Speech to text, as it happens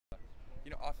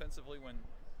offensively when,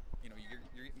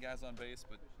 you're getting guys on base,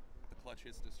 but the clutch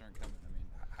hits just aren't coming. I mean,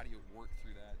 how do you work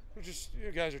through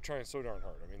that? Guys are trying so darn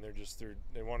hard. I mean,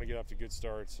 they want to get off to good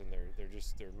starts, and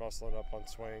they're muscling up on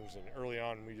swings. And early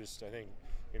on, I think,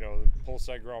 the pull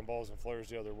side ground balls and flares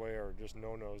the other way are just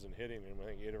no-nos in hitting. And I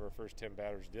think 8 of our first 10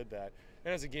 batters did that.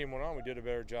 And as the game went on, we did a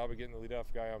better job of getting the leadoff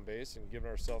guy on base and giving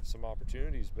ourselves some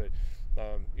opportunities. But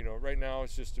right now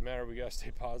it's just a matter we got to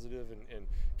stay positive and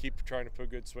keep trying to put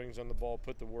good swings on the ball,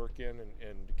 put the work in,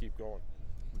 and keep going.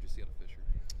 What'd you see out of Fisher?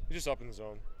 You're just up in the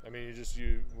zone. I mean,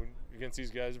 when against these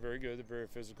guys, are very good. They're a very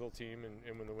physical team,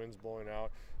 and when the wind's blowing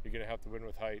out, you're going to have to win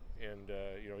with height. And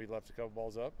he left a couple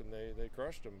balls up, and they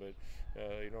crushed him. But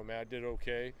Matt did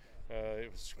okay.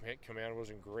 Command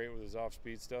wasn't great with his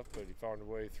off-speed stuff, but he found a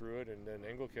way through it. And then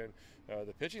Engelken,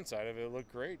 the pitching side of it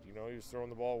looked great. He was throwing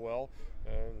the ball well,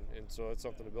 and so it's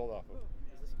something to build off of.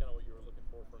 Is this kind of what you were looking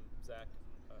for from Zach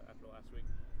after last week?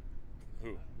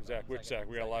 Who? Zach? Which Zach?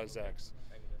 We got a lot of Zachs.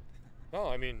 No,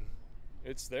 I mean,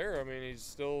 it's there. I mean, he's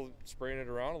still spraying it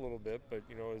around a little bit, but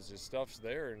his stuff's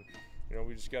there, and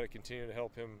we just got to continue to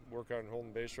help him work on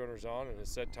holding base runners on and his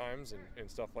set times and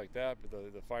stuff like that. But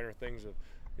the finer things of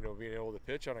being able to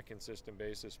pitch on a consistent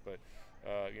basis. But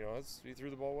he threw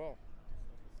the ball well.